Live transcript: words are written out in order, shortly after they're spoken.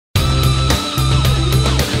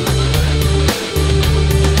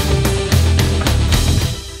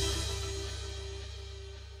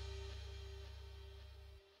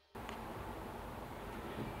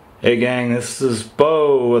Hey gang, this is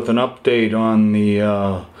Bo with an update on the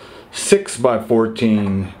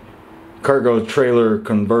 6x14 cargo trailer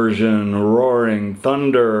conversion Roaring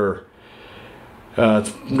Thunder.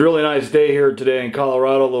 It's a really nice day here today in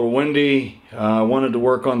Colorado, a little windy. I wanted to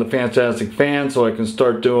work on the fantastic fan so I can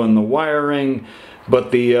start doing the wiring,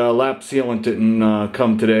 but the lap sealant didn't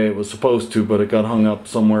come today. It was supposed to, but it got hung up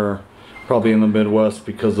somewhere probably in the Midwest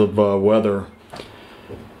because of weather.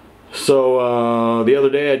 So the other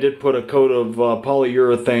day I did put a coat of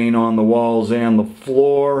polyurethane on the walls and the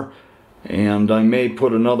floor, and I may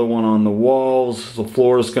put another one on the walls. The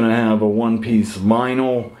floor is going to have a one-piece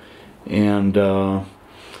vinyl, and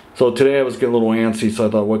so today I was getting a little antsy, so I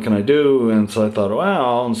thought, what can I do? And so I thought, well,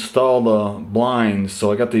 I'll install the blinds. So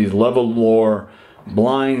I got these level floor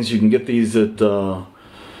blinds. You can get these at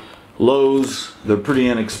Lowe's. They're pretty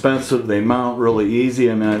inexpensive. They mount really easy.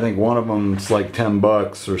 I mean, I think one of them is like 10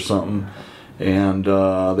 bucks or something, and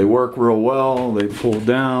they work real well. They pull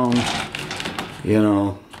down, you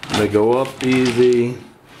know, they go up easy,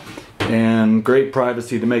 and great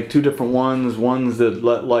privacy. To make two different ones that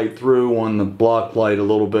let light through, one that block light a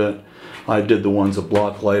little bit. I did the ones that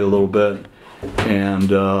block light a little bit, and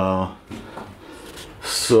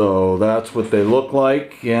so that's what they look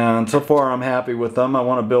like, and so far I'm happy with them. I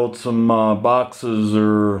want to build some boxes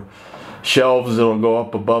or shelves that'll go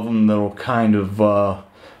up above them that'll kind of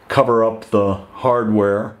cover up the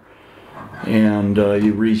hardware, and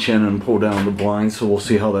you reach in and pull down the blinds. So we'll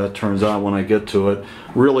see how that turns out when I get to it.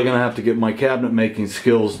 Really gonna have to get my cabinet making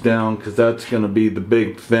skills down, because that's gonna be the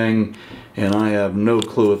big thing, and I have no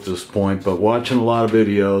clue at this point, but watching a lot of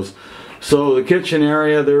videos. So the kitchen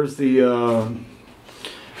area, there's the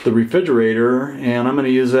refrigerator, and I'm going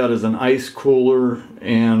to use that as an ice cooler,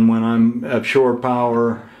 and when I'm at shore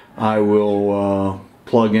power I will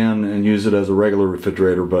plug in and use it as a regular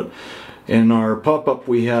refrigerator. But in our pop-up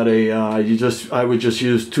we had a I would just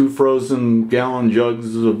use 2 frozen gallon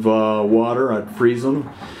jugs of water. I'd freeze them,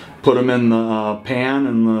 put them in the pan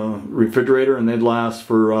in the refrigerator, and they'd last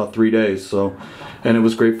for 3 days. So, and it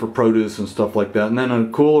was great for produce and stuff like that. And then a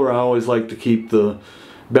cooler, I always like to keep the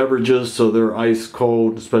beverages so they're ice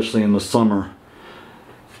cold, especially in the summer.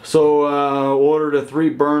 So ordered a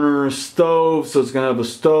 3-burner stove, so it's gonna have a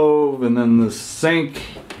stove and then the sink,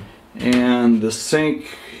 and the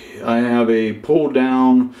sink I have a pull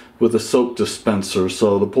down with a soap dispenser.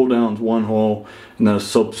 So the pull down's one hole and then a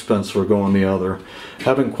soap dispenser going the other.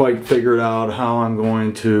 Haven't quite figured out how I'm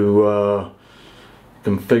going to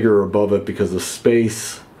configure above it because of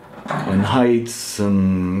space and heights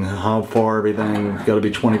and how far everything. Got to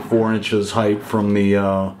be 24 inches height from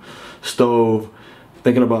the stove.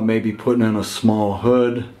 Thinking about maybe putting in a small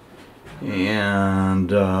hood,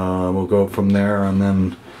 and we'll go from there, and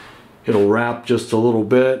then it'll wrap just a little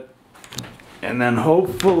bit, and then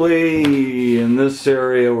hopefully in this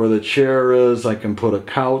area where the chair is I can put a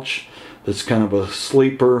couch that's kind of a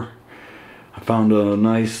sleeper. I found a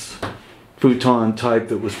nice futon type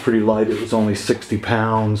that was pretty light. It was only 60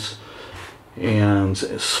 pounds, and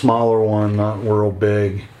a smaller one, not real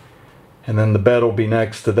big. And then the bed will be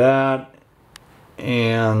next to that,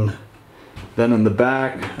 and then in the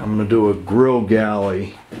back I'm going to do a grill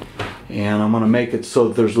galley, and I'm going to make it so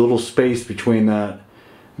that there's a little space between that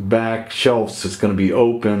back shelves that's going to be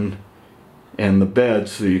open and the bed,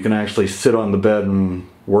 so you can actually sit on the bed and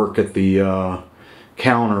work at the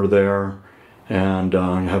counter there, and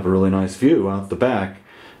have a really nice view out the back.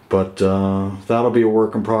 But that'll be a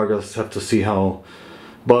work in progress. Have to see how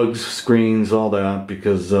bugs, screens, all that,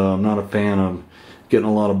 because I'm not a fan of getting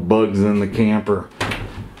a lot of bugs in the camper,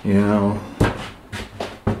 you know.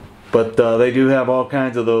 But they do have all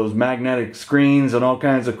kinds of those magnetic screens and all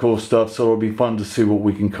kinds of cool stuff, so it'll be fun to see what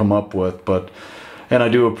we can come up with. And I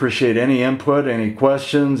do appreciate any input, any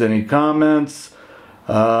questions, any comments.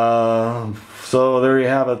 So there you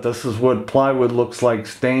have it. This is what plywood looks like,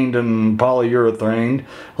 stained and polyurethane.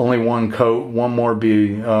 Only one coat, one more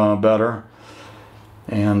be better.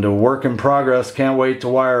 And a work in progress. Can't wait to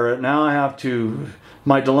wire it. Now I have to,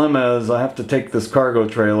 my dilemma is I have to take this cargo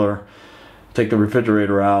trailer, take the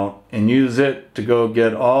refrigerator out, and use it to go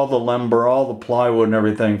get all the lumber, all the plywood and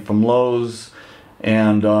everything from Lowe's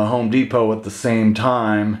and Home Depot at the same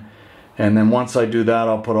time. And then once I do that,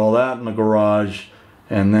 I'll put all that in the garage,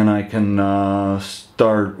 and then I can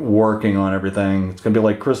start working on everything. It's gonna be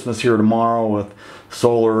like Christmas here tomorrow with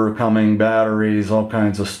solar coming, batteries, all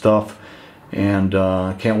kinds of stuff, and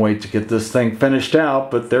can't wait to get this thing finished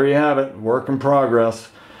out. But there you have it, work in progress.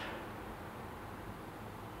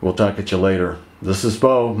 We'll talk at you later. This is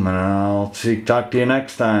Bo, and I'll talk to you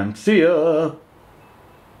next time. See ya!